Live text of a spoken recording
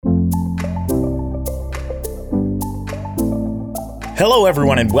Hello,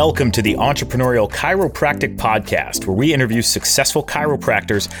 everyone, and welcome to the Entrepreneurial Chiropractic Podcast, where we interview successful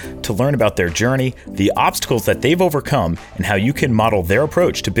chiropractors to learn about their journey, the obstacles that they've overcome, and how you can model their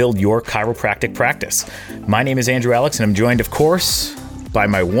approach to build your chiropractic practice. My name is Alix, and I'm joined, of course, by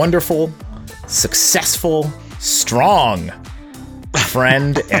my wonderful, successful, strong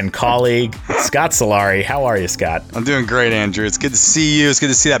friend and colleague, Scott Sillari. How are you, Scott? I'm doing great, Andrew. It's good to see you. It's good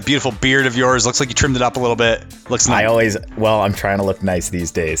to see that beautiful beard of yours. Looks like you trimmed it up a little bit. Looks nice. I'm trying to look nice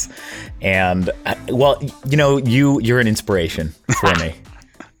these days. And, you're an inspiration for me.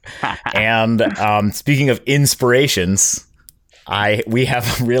 And speaking of inspirations, we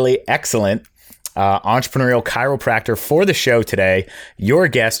have a really excellent entrepreneurial chiropractor for the show today. Your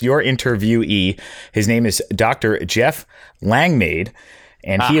guest, your interviewee. His name is Dr. Jeff Langmaid,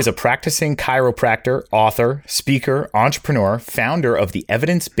 and he is a practicing chiropractor, author, speaker, entrepreneur, founder of the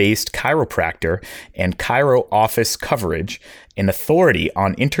Evidence-Based Chiropractor and Chiro Office Coverage, an authority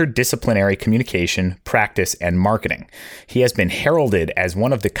on interdisciplinary communication, practice, and marketing. He has been heralded as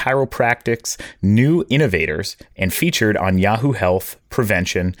one of the chiropractic's new innovators and featured on Yahoo Health,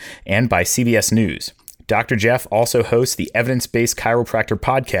 Prevention, and by CBS News. Dr. Jeff also hosts the Evidence-Based Chiropractor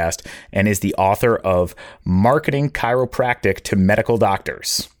podcast and is the author of Marketing Chiropractic to Medical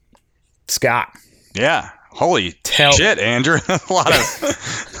Doctors. Scott. Yeah. Holy shit, Andrew. A lot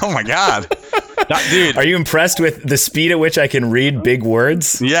of, oh my God. Dude. Are you impressed with the speed at which I can read big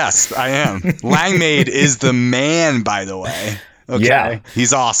words? Yes, I am. Langmaid is the man, by the way. Okay. Yeah.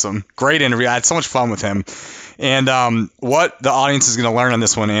 He's awesome. Great interview. I had so much fun with him. And what the audience is going to learn on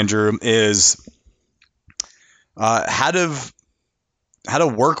this one, Andrew, is how to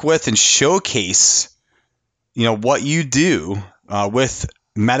work with and showcase, what you do with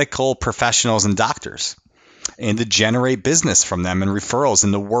medical professionals and doctors, and to generate business from them and referrals,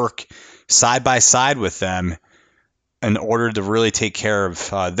 and to work side by side with them in order to really take care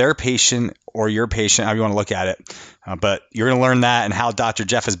of their patient or your patient, however you want to look at it. But you're going to learn that and how Dr.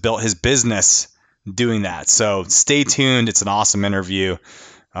 Jeff has built his business doing that. So stay tuned. It's an awesome interview.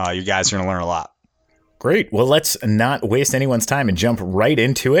 You guys are going to learn a lot. Great. Well, let's not waste anyone's time and jump right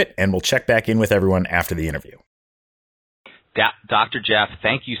into it, and we'll check back in with everyone after the interview. Dr. Jeff,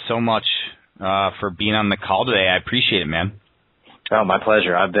 thank you so much for being on the call today. I appreciate it, man. Oh, my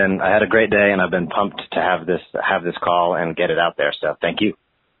pleasure. I had a great day, and I've been pumped to have this call and get it out there. So thank you.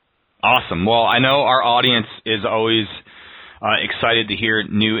 Awesome. Well, I know our audience is always excited to hear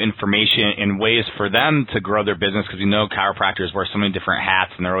new information and ways for them to grow their business, because we know chiropractors wear so many different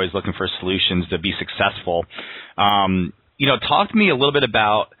hats and they're always looking for solutions to be successful. Talk to me a little bit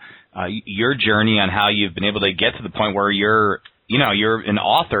about your journey on how you've been able to get to the point where you're an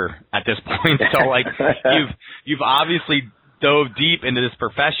author at this point. So you've obviously dove deep into this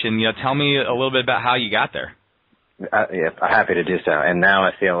profession. Tell me a little bit about how you got there. Yeah, I'm happy to do so. And now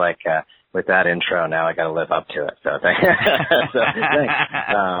I feel like with that intro, now I got to live up to it. So thanks.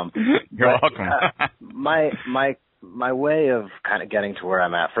 You're welcome. My way of kind of getting to where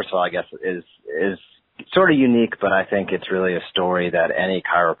I'm at, first of all, I guess is sort of unique, but I think it's really a story that any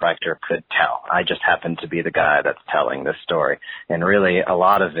chiropractor could tell. I just happen to be the guy that's telling this story. And really a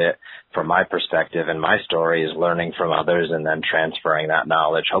lot of it, from my perspective and my story, is learning from others and then transferring that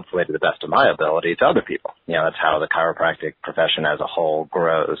knowledge, hopefully to the best of my ability, to other people. That's how the chiropractic profession as a whole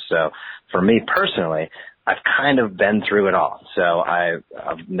grows. So for me personally, I've kind of been through it all. So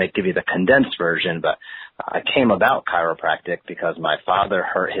I'll give you the condensed version, but I came about chiropractic because my father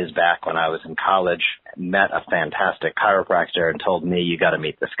hurt his back when I was in college, met a fantastic chiropractor, and told me, you got to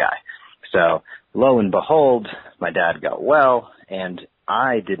meet this guy. So lo and behold, my dad got well, and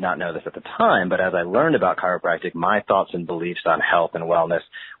I did not know this at the time, but as I learned about chiropractic, my thoughts and beliefs on health and wellness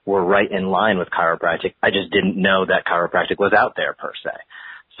were right in line with chiropractic. I just didn't know that chiropractic was out there per se.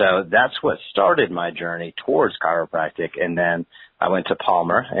 So that's what started my journey towards chiropractic. And then I went to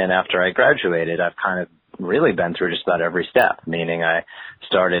Palmer, and after I graduated, I've kind of really been through just about every step, meaning I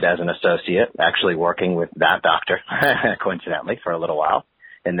started as an associate, actually working with that doctor, coincidentally, for a little while.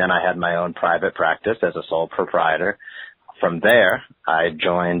 And then I had my own private practice as a sole proprietor. From there, I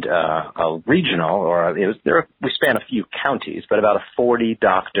joined a regional, we span a few counties, but about a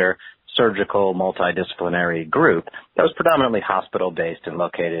 40-doctor surgical multidisciplinary group that was predominantly hospital-based and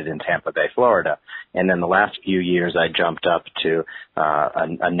located in Tampa Bay, Florida. And then the last few years, I jumped up to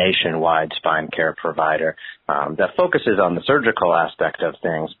a nationwide spine care provider that focuses on the surgical aspect of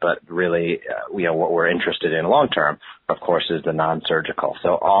things, but really, what we're interested in long-term, of course, is the non-surgical.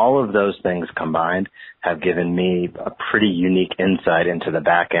 So all of those things combined have given me a pretty unique insight into the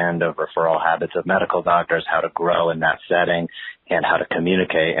back end of referral habits of medical doctors, how to grow in that setting, and how to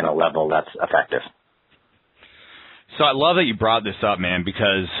communicate in a level that's effective. So I love that you brought this up, man,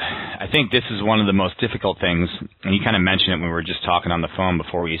 because I think this is one of the most difficult things, and you kind of mentioned it when we were just talking on the phone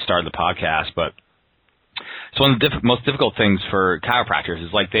before we started the podcast, but it's one of the most difficult things for chiropractors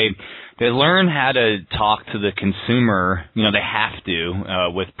is like they learn how to talk to the consumer. You know, they have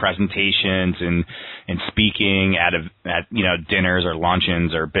to with presentations and speaking at dinners or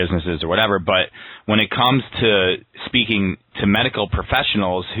luncheons or businesses or whatever. But when it comes to speaking to medical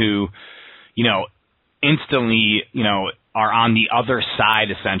professionals who, you know, instantly, you know, are on the other side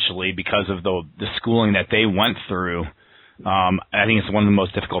essentially because of the schooling that they went through. I think it's one of the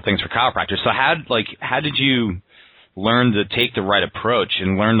most difficult things for chiropractors. So how did you learn to take the right approach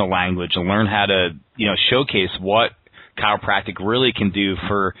and learn the language and learn how to, you know, showcase what chiropractic really can do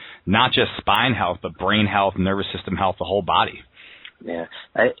for not just spine health, but brain health, nervous system health, the whole body? Yeah,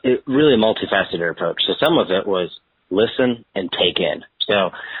 it really a multifaceted approach. So some of it was listen and take in. So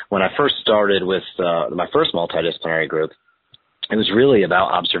when I first started with my first multidisciplinary group, it was really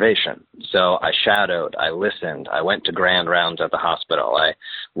about observation. So I shadowed, I listened, I went to grand rounds at the hospital, I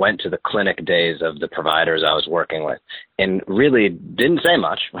went to the clinic days of the providers I was working with, and really didn't say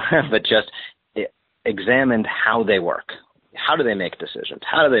much, but just examined how they work. How do they make decisions?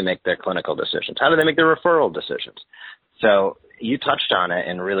 How do they make their clinical decisions? How do they make their referral decisions? So you touched on it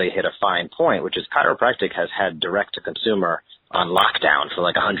and really hit a fine point, which is chiropractic has had direct-to-consumer on lockdown for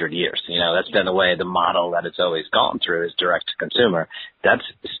like 100 years. You know, that's been the way, the model that it's always gone through is direct to consumer. That's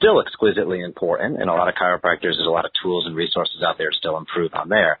still exquisitely important. And a lot of chiropractors, there's a lot of tools and resources out there to still improve on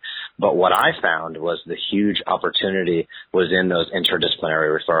there. But what I found was the huge opportunity was in those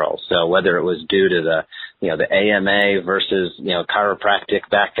interdisciplinary referrals. So whether it was due to the AMA versus, chiropractic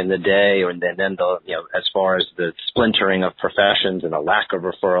back in the day, or then the, as far as the splintering of professions and the lack of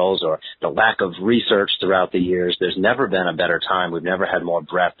referrals or the lack of research throughout the years, there's never been a better time. We've never had more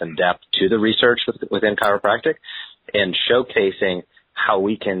breadth and depth to the research within chiropractic, and showcasing how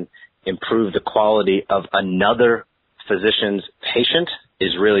we can improve the quality of another physician's patient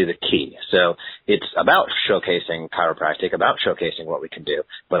is really the key. So it's about showcasing chiropractic, about showcasing what we can do,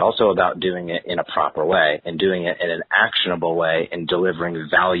 but also about doing it in a proper way and doing it in an actionable way and delivering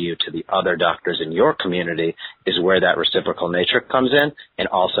value to the other doctors in your community is where that reciprocal nature comes in, and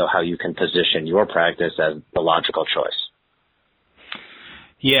also how you can position your practice as the logical choice.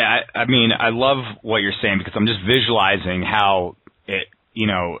 Yeah, I mean, I love what you're saying, because I'm just visualizing how it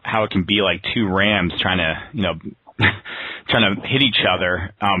can be like two rams trying to hit each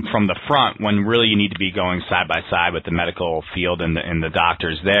other from the front, when really you need to be going side by side with the medical field and the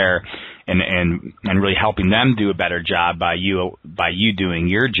doctors there, and really helping them do a better job by you doing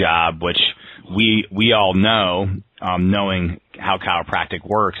your job, which we all know, knowing how chiropractic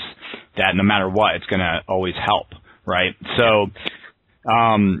works, that no matter what, it's going to always help, right? So.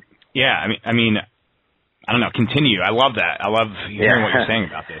 Yeah, I mean, I don't know, continue. I love that. I love hearing what you're saying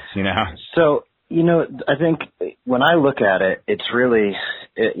about this, So, I think when I look at it, it's really,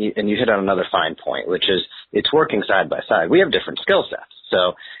 and you hit on another fine point, which is it's working side by side. We have different skill sets.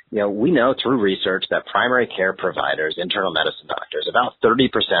 So, we know through research that primary care providers, internal medicine doctors, about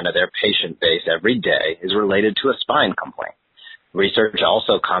 30% of their patient base every day is related to a spine complaint. Research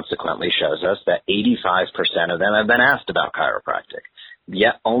also consequently shows us that 85% of them have been asked about chiropractic.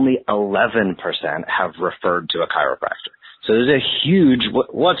 Yet only 11% have referred to a chiropractor. So there's a huge,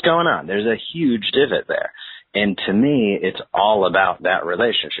 what's going on? There's a huge divot there. And to me, it's all about that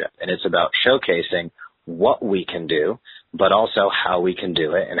relationship. And it's about showcasing what we can do, but also how we can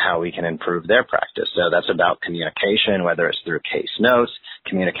do it and how we can improve their practice. So that's about communication, whether it's through case notes,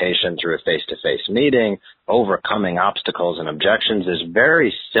 communication through a face-to-face meeting, overcoming obstacles and objections. There's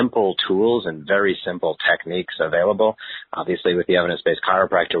very simple tools and very simple techniques available. Obviously, with the evidence-based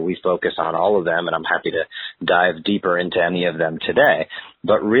chiropractor, we focus on all of them, and I'm happy to dive deeper into any of them today.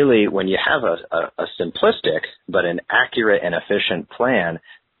 But really, when you have a simplistic but an accurate and efficient plan,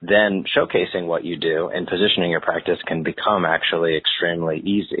 then showcasing what you do and positioning your practice can become actually extremely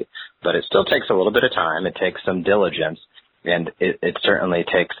easy. But it still takes a little bit of time. It takes some diligence, and it certainly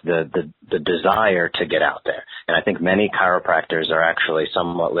takes the desire to get out there. And I think many chiropractors are actually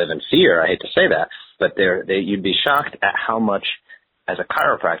somewhat live in fear. I hate to say that, but you'd be shocked at how much, as a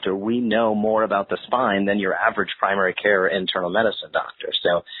chiropractor, we know more about the spine than your average primary care or internal medicine doctor.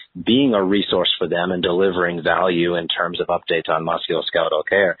 So being a resource for them and delivering value in terms of updates on musculoskeletal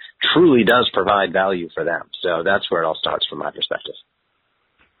care truly does provide value for them. So that's where it all starts from my perspective.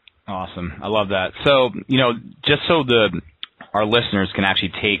 Awesome. I love that. So, just so our listeners can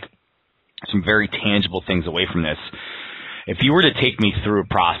actually take some very tangible things away from this, if you were to take me through a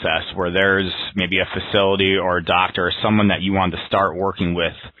process where there's maybe a facility or a doctor or someone that you want to start working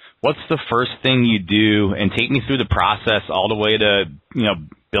with, what's the first thing you do? And take me through the process all the way to,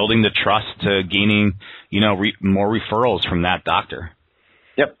 building the trust to gaining, more referrals from that doctor.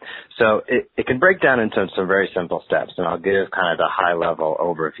 Yep. So it can break down into some very simple steps, and I'll give kind of the high-level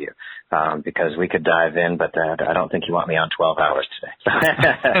overview because we could dive in, but I don't think you want me on 12 hours today.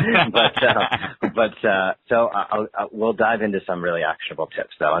 We'll dive into some really actionable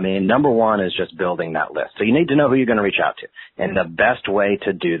tips, though. I mean, number one is just building that list. So you need to know who you're going to reach out to, and the best way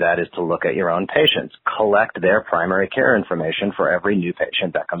to do that is to look at your own patients. Collect their primary care information for every new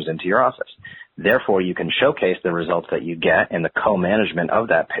patient that comes into your office. Therefore, you can showcase the results that you get in the co-management of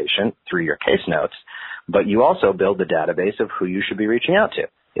that patient through your case notes, but you also build the database of who you should be reaching out to.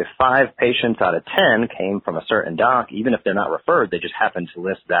 If 5 patients out of 10 came from a certain doc, even if they're not referred, they just happen to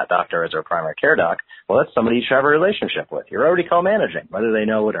list that doctor as their primary care doc, well, that's somebody you should have a relationship with. You're already co-managing, whether they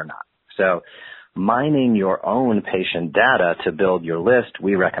know it or not. So mining your own patient data to build your list,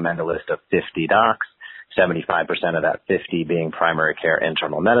 we recommend a list of 50 docs. 75% of that 50 being primary care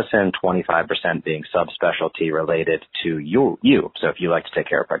internal medicine, 25% being subspecialty related to you. So if you like to take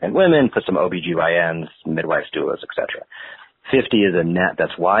care of pregnant women, put some OBGYNs, midwives, doulas, etc. 50 is a net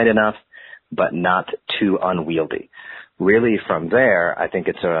that's wide enough, but not too unwieldy. Really from there, I think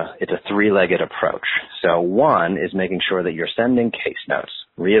it's a three-legged approach. So one is making sure that you're sending case notes,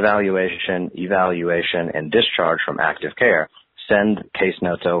 reevaluation, evaluation, and discharge from active care. Send case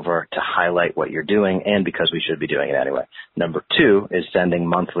notes over to highlight what you're doing and because we should be doing it anyway. Number 2 is sending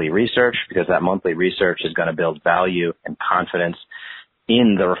monthly research because that monthly research is going to build value and confidence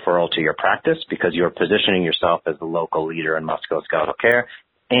in the referral to your practice because you're positioning yourself as the local leader in musculoskeletal care,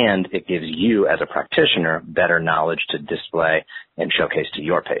 and it gives you as a practitioner better knowledge to display and showcase to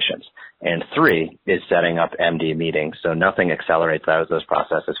your patients. And 3 is setting up MD meetings. So nothing accelerates those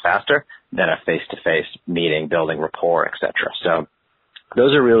processes faster than a face-to-face meeting, building rapport, et cetera. So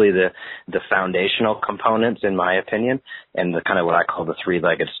those are really the foundational components, in my opinion, and the kind of what I call the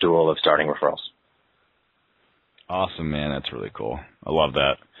three-legged stool of starting referrals. Awesome, man. That's really cool. I love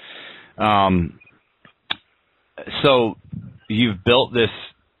that. So you've built this,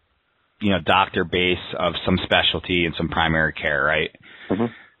 doctor base of some specialty and some primary care, right?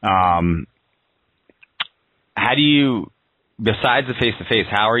 Mm-hmm. How do you, besides the face-to-face,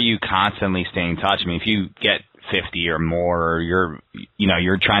 how are you constantly staying in touch? I mean, if you get 50 or more, or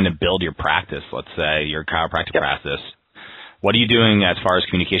you're trying to build your practice, let's say, your chiropractic practice, what are you doing as far as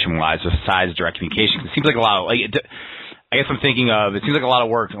communication-wise besides direct communication? It seems like I guess I'm thinking of, it seems like a lot of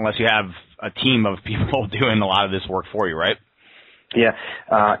work unless you have a team of people doing a lot of this work for you, right? Yeah,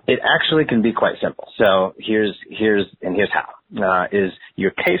 it actually can be quite simple. So here's how. Is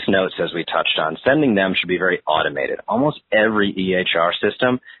your case notes, as we touched on, sending them should be very automated. Almost every EHR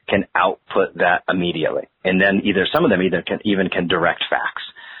system can output that immediately. And then some of them can direct fax.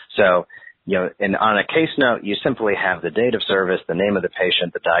 So, and on a case note, you simply have the date of service, the name of the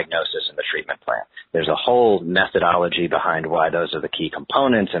patient, the diagnosis, and the treatment plan. There's a whole methodology behind why those are the key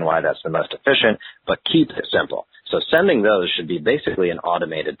components and why that's the most efficient, but keep it simple. So sending those should be basically an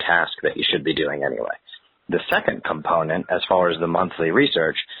automated task that you should be doing anyway. The second component, as far as the monthly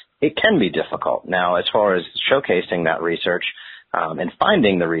research, it can be difficult. Now, as far as showcasing that research and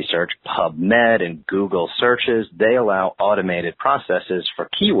finding the research, PubMed and Google searches, they allow automated processes for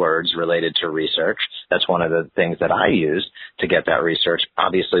keywords related to research. That's one of the things that I use to get that research.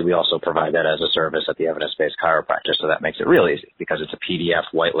 Obviously, we also provide that as a service at the Evidence-Based Chiropractor, so that makes it real easy because it's a PDF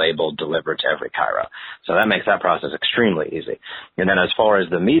white labeled delivered to every chiro. So that makes that process extremely easy. And then as far as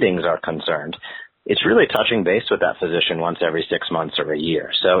the meetings are concerned, it's really touching base with that physician once every 6 months or a year.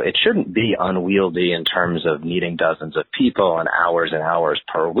 So it shouldn't be unwieldy in terms of meeting dozens of people and hours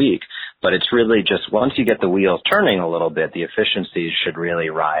per week, but it's really just once you get the wheels turning a little bit, the efficiencies should really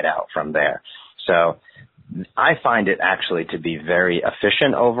ride out from there. So I find it actually to be very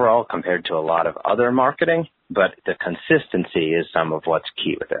efficient overall compared to a lot of other marketing, but the consistency is some of what's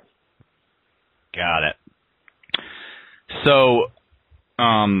key with it. Got it. So,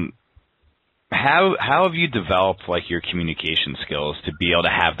 how have you developed your communication skills to be able to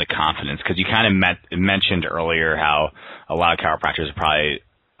have the confidence? Because you kind of mentioned earlier how a lot of chiropractors are probably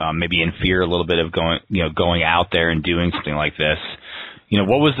maybe in fear a little bit of going out there and doing something like this.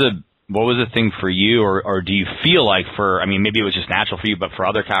 What was the thing for you, or do you feel like maybe it was just natural for you, but for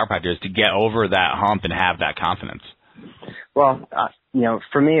other chiropractors to get over that hump and have that confidence? Well,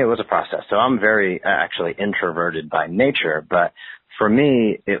 for me it was a process. So I'm very actually introverted by nature, but for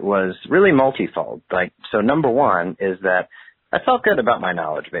me, it was really multifold. So number one is that I felt good about my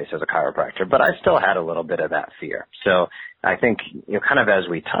knowledge base as a chiropractor, but I still had a little bit of that fear. So I think, kind of as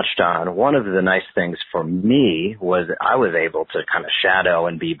we touched on, one of the nice things for me was I was able to kind of shadow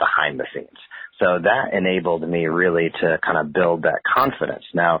and be behind the scenes. So that enabled me really to kind of build that confidence.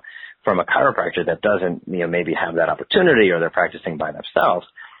 Now, from a chiropractor that doesn't, maybe have that opportunity or they're practicing by themselves,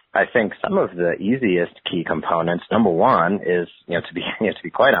 I think some of the easiest key components, number one is, to be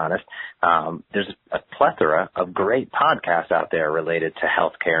quite honest, there's a plethora of great podcasts out there related to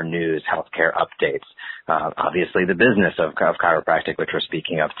healthcare news, healthcare updates, obviously the business of chiropractic, which we're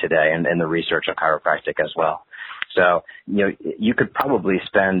speaking of today, and the research of chiropractic as well. So, you could probably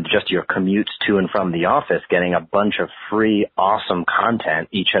spend just your commutes to and from the office getting a bunch of free, awesome content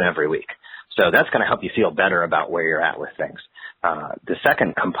each and every week. So that's going to help you feel better about where you're at with things. The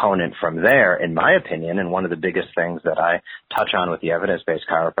second component from there, in my opinion, and one of the biggest things that I touch on with the evidence-based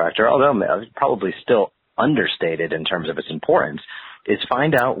chiropractor, although it's probably still understated in terms of its importance, is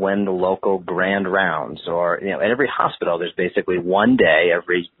find out when the local grand rounds, or, at every hospital, there's basically one day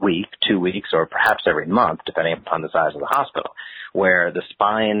every week, 2 weeks, or perhaps every month, depending upon the size of the hospital, where the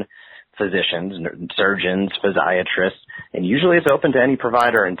spine physicians, surgeons, physiatrists, and usually it's open to any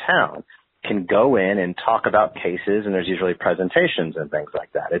provider in town, can go in and talk about cases, and there's usually presentations and things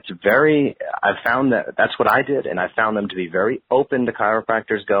like that. I've found that's what I did, and I found them to be very open to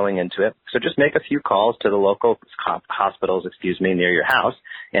chiropractors going into it. So just make a few calls to the local hospitals, near your house,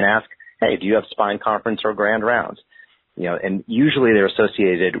 and ask, hey, do you have spine conference or grand rounds? And usually they're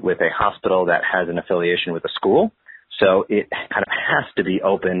associated with a hospital that has an affiliation with a school. So it kind of has to be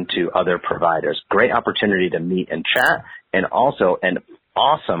open to other providers. Great opportunity to meet and chat, and also an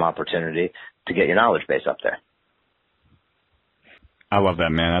awesome opportunity to get your knowledge base up there. I love that,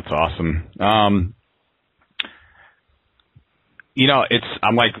 man. That's awesome. I'm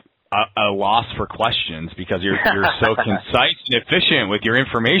like a loss for questions because you're so concise and efficient with your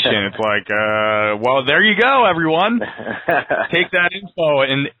information. It's like, well, there you go, everyone. Take that info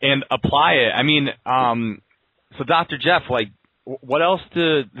and apply it. I mean, so Dr. Jeff, what else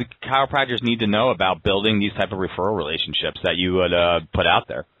do the chiropractors need to know about building these type of referral relationships that you would put out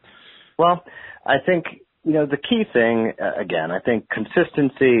there? Well, I think, the key thing, again, I think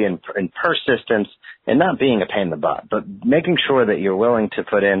consistency and persistence, and not being a pain in the butt, but making sure that you're willing to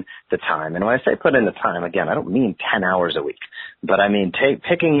put in the time. And when I say put in the time, again, I don't mean 10 hours a week, but I mean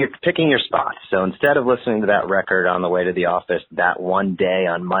picking your spots. So instead of listening to that record on the way to the office that one day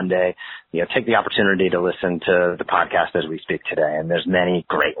on Monday, take the opportunity to listen to the podcast as we speak today. And there's many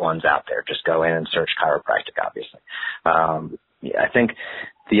great ones out there. Just go in and search chiropractic, obviously. I think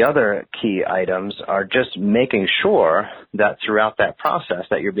the other key items are just making sure that throughout that process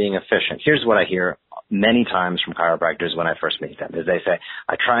that you're being efficient. Here's what I hear many times from chiropractors when I first meet them is they say,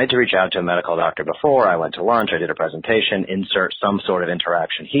 I tried to reach out to a medical doctor before, I went to lunch, I did a presentation, insert some sort of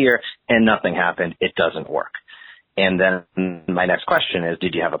interaction here, and nothing happened. It doesn't work. And then my next question is,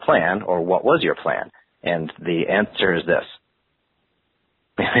 did you have a plan, or what was your plan? And the answer is this.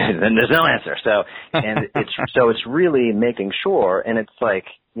 Then there's no answer. So, and it's really making sure, and it's like,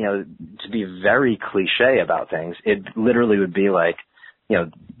 to be very cliche about things, it literally would be like,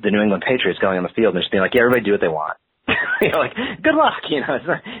 the New England Patriots going on the field and just being like, yeah, everybody do what they want. Good luck.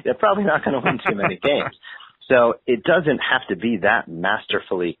 They're probably not going to win too many games. So it doesn't have to be that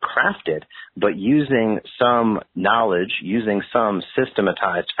masterfully crafted, but using some knowledge, using some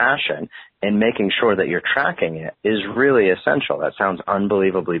systematized fashion, and making sure that you're tracking it is really essential. That sounds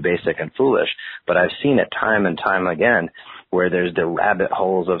unbelievably basic and foolish, but I've seen it time and time again where there's the rabbit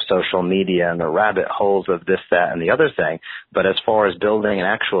holes of social media and the rabbit holes of this, that, and the other thing. But as far as building an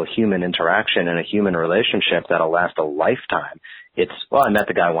actual human interaction and a human relationship that'll last a lifetime, I met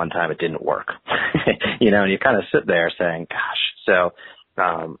the guy one time, it didn't work. And you kind of sit there saying, gosh. So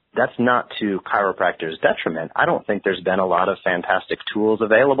that's not to chiropractors' detriment. I don't think there's been a lot of fantastic tools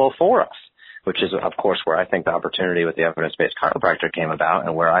available for us, which is, of course, where I think the opportunity with the evidence-based chiropractor came about,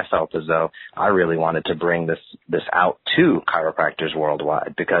 and where I felt as though I really wanted to bring this out to chiropractors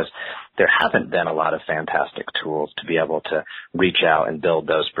worldwide, because there haven't been a lot of fantastic tools to be able to reach out and build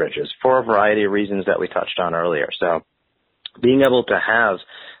those bridges for a variety of reasons that we touched on earlier. So being able to have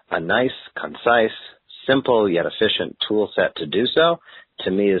a nice, concise, simple yet efficient tool set to do so, to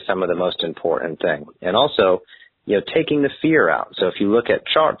me, is some of the most important thing. And also, taking the fear out. So if you look at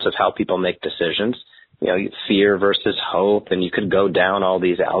charts of how people make decisions, fear versus hope, and you could go down all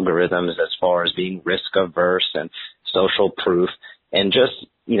these algorithms as far as being risk averse and social proof, and just,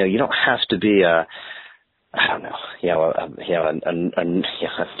 you don't have to be a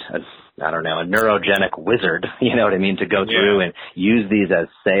I don't know, a neurogenic wizard, you know what I mean, to go through and use these as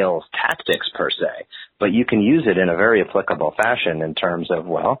sales tactics per se. But you can use it in a very applicable fashion in terms of,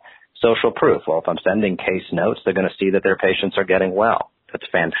 well, social proof. Well, if I'm sending case notes, they're going to see that their patients are getting well. That's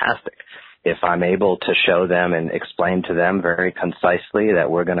fantastic. If I'm able to show them and explain to them very concisely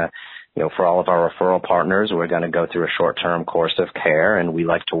that we're going to, you know, for all of our referral partners, we're going to go through a short-term course of care, and we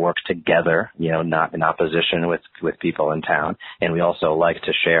like to work together, you know, not in opposition with people in town. And we also like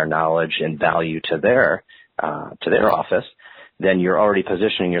to share knowledge and value to their office. Then you're already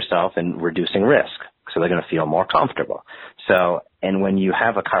positioning yourself and reducing risk. So they're going to feel more comfortable. So, and when you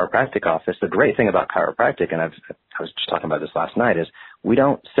have a chiropractic office, the great thing about chiropractic, and I was just talking about this last night, is we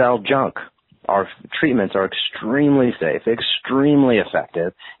don't sell junk. Our treatments are extremely safe, extremely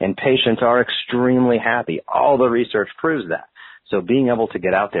effective, and patients are extremely happy. All the research proves that. So being able to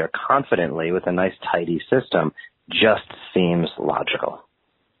get out there confidently with a nice, tidy system just seems logical.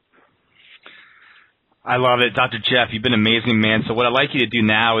 I love it. Dr. Jeff, you've been amazing, man. So what I'd like you to do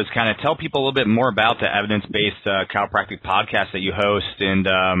now is kind of tell people a little bit more about the evidence-based chiropractic podcast that you host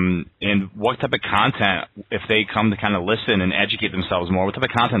and what type of content, if they come to kind of listen and educate themselves more, what type of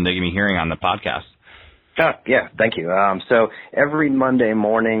content they're going to be hearing on the podcast. Yeah, thank you. So every Monday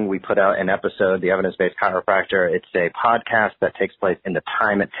morning we put out an episode, The Evidence-Based Chiropractor. It's a podcast that takes place in the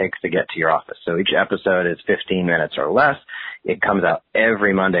time it takes to get to your office. So each episode is 15 minutes or less. It comes out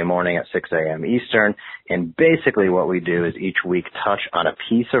every Monday morning at 6 a.m. Eastern. And basically what we do is each week touch on a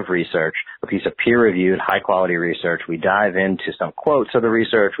piece of research, a piece of peer-reviewed, high-quality research. We dive into some quotes of the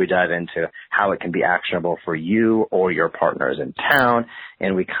research. We dive into how it can be actionable for you or your partners in town.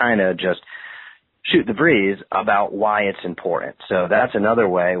 And we kind of just shoot the breeze about why it's important. So that's another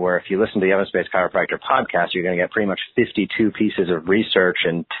way where if you listen to the Evidence-Based Chiropractor podcast, you're going to get pretty much 52 pieces of research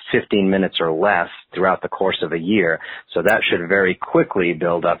in 15 minutes or less throughout the course of a year. So that should very quickly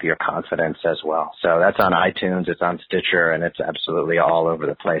build up your confidence as well. So that's on iTunes, it's on Stitcher, and it's absolutely all over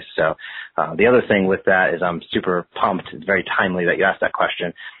the place. So the other thing with that is I'm super pumped. It's very timely that you asked that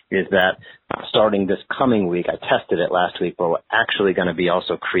question. Is that starting this coming week, I tested it last week, but we're actually going to be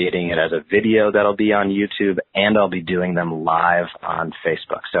also creating it as a video that'll be on YouTube, and I'll be doing them live on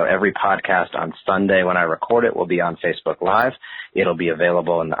Facebook. So every podcast on Sunday when I record it will be on Facebook Live. It'll be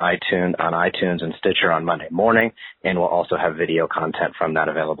available on iTunes and Stitcher on Monday morning, and we'll also have video content from that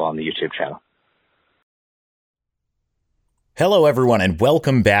available on the YouTube channel. Hello, everyone, and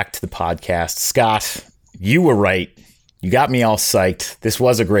welcome back to the podcast. Scott, you were right. You got me all psyched. This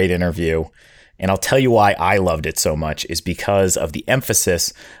was a great interview. And I'll tell you why I loved it so much is because of the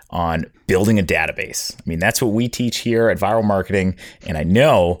emphasis on building a database. I mean, that's what we teach here at Vyral Marketing. And I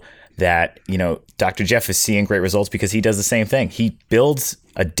know that, you know, Dr. Jeff is seeing great results because he does the same thing. He builds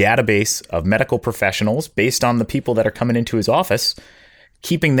a database of medical professionals based on the people that are coming into his office,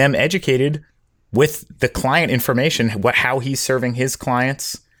 keeping them educated with the client information, how he's serving his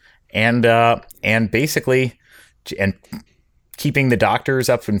clients, and basically and keeping the doctors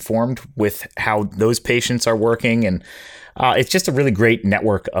up informed with how those patients are working. And it's just a really great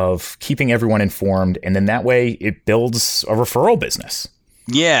network of keeping everyone informed. And then that way it builds a referral business.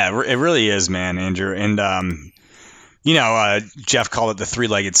 Yeah, it really is, man, Andrew. And, Jeff called it the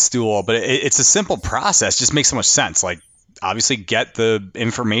three-legged stool, but it's a simple process. Just makes so much sense. Like, obviously get the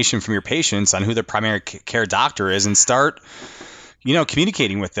information from your patients on who their primary care doctor is and start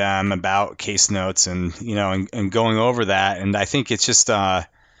communicating with them about case notes and going over that. And I think it's just,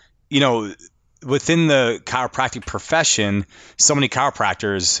 within the chiropractic profession, so many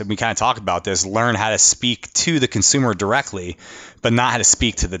chiropractors, and we kind of talked about this, learn how to speak to the consumer directly, but not how to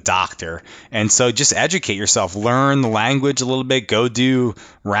speak to the doctor. And so just educate yourself, learn the language a little bit, go do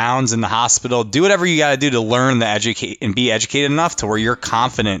rounds in the hospital, do whatever you got to do to learn and be educated enough to where you're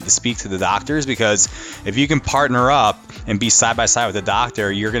confident to speak to the doctors. Because if you can partner up and be side by side with the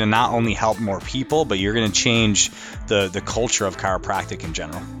doctor, you're going to not only help more people, but you're going to change the culture of chiropractic in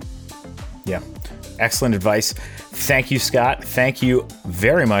general. Yeah. Excellent advice. Thank you, Scott. Thank you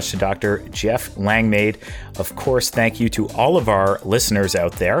very much to Dr. Jeff Langmaid. Of course, thank you to all of our listeners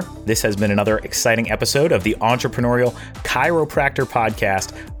out there. This has been another exciting episode of the Entrepreneurial Chiropractor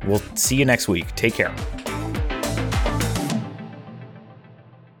Podcast. We'll see you next week. Take care.